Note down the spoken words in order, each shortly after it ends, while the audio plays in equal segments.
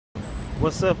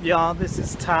What's up, y'all? This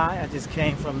is Ty. I just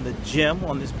came from the gym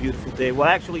on this beautiful day. Well,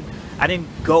 actually, I didn't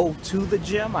go to the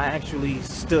gym. I actually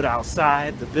stood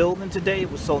outside the building today.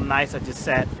 It was so nice. I just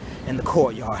sat in the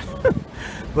courtyard.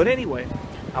 But anyway,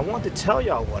 I want to tell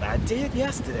y'all what I did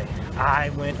yesterday. I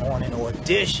went on an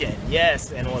audition.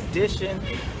 Yes, an audition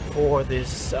for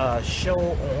this show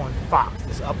on Fox,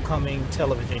 this upcoming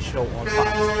television show on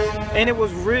Fox. And it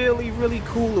was really, really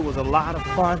cool. It was a lot of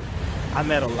fun. I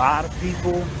met a lot of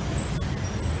people.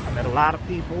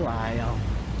 I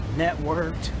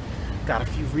networked, got a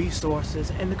few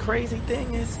resources, and the crazy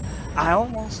thing is, I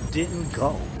almost didn't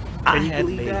go. I had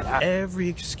made every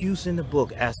excuse in the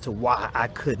book as to why I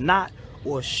could not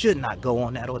or should not go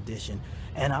on that audition,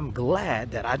 and I'm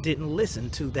glad that I didn't listen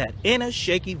to that inner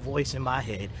shaky voice in my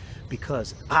head,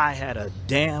 because I had a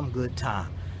damn good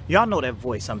time. Y'all know that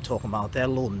voice I'm talking about, that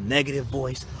little negative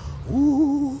voice.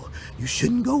 Ooh, you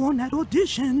shouldn't go on that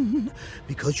audition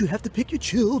because you have to pick your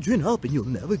children up and you'll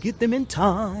never get them in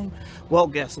time. Well,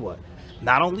 guess what?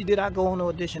 Not only did I go on the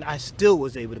audition, I still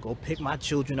was able to go pick my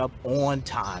children up on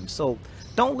time. So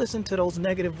don't listen to those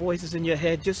negative voices in your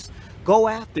head. Just go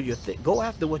after your thing. Go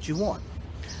after what you want.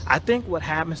 I think what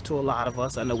happens to a lot of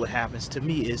us, I know what happens to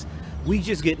me, is we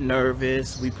just get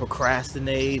nervous, we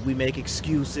procrastinate, we make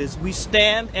excuses, we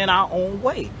stand in our own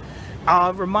way.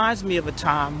 Reminds me of a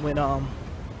time when,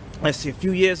 let's see, a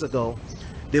few years ago,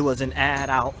 there was an ad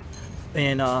out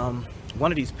in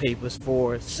one of these papers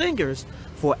for singers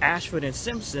for Ashford and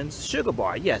Simpson's Sugar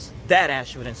Bar. Yes, that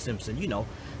Ashford and Simpson, you know,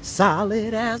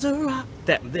 solid as a rock,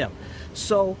 them.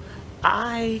 So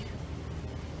I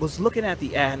was looking at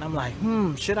the ad and I'm like,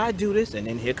 should I do this? And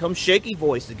then here comes shaky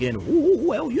voice again. Ooh,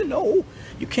 well, you know,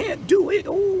 you can't do it.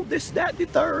 Oh, this, that, the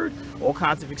third, all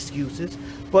kinds of excuses.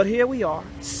 But here we are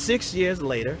 6 years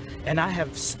later, and I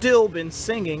have still been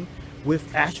singing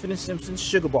with Ashford and Simpson's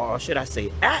Sugar Bar, or should I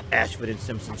say at Ashford and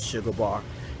Simpson's Sugar Bar,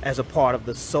 as a part of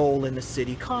the Soul in the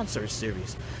City concert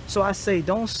series. So I say,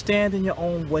 don't stand in your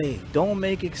own way. Don't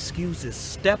make excuses.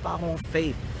 Step out on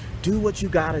faith. Do what you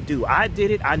gotta do. I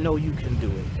did it. I know you can do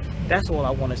it. That's all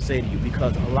I want to say to you,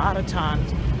 because a lot of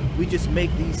times we just make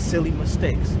these silly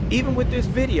mistakes. Even with this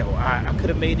video, I could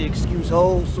have made the excuse,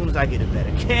 oh, as soon as I get a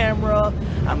better camera,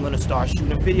 I'm gonna start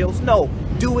shooting videos. No,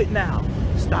 do it now.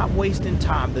 Stop wasting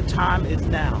time. The time is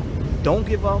now. Don't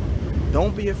give up.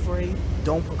 Don't be afraid.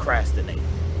 Don't procrastinate.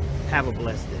 Have a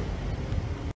blessed day.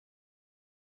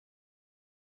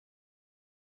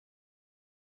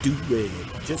 Do it,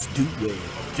 just do it,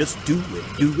 just do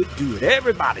it, do it.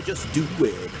 Everybody, just do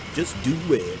it, just do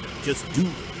it, just do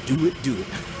it, do it.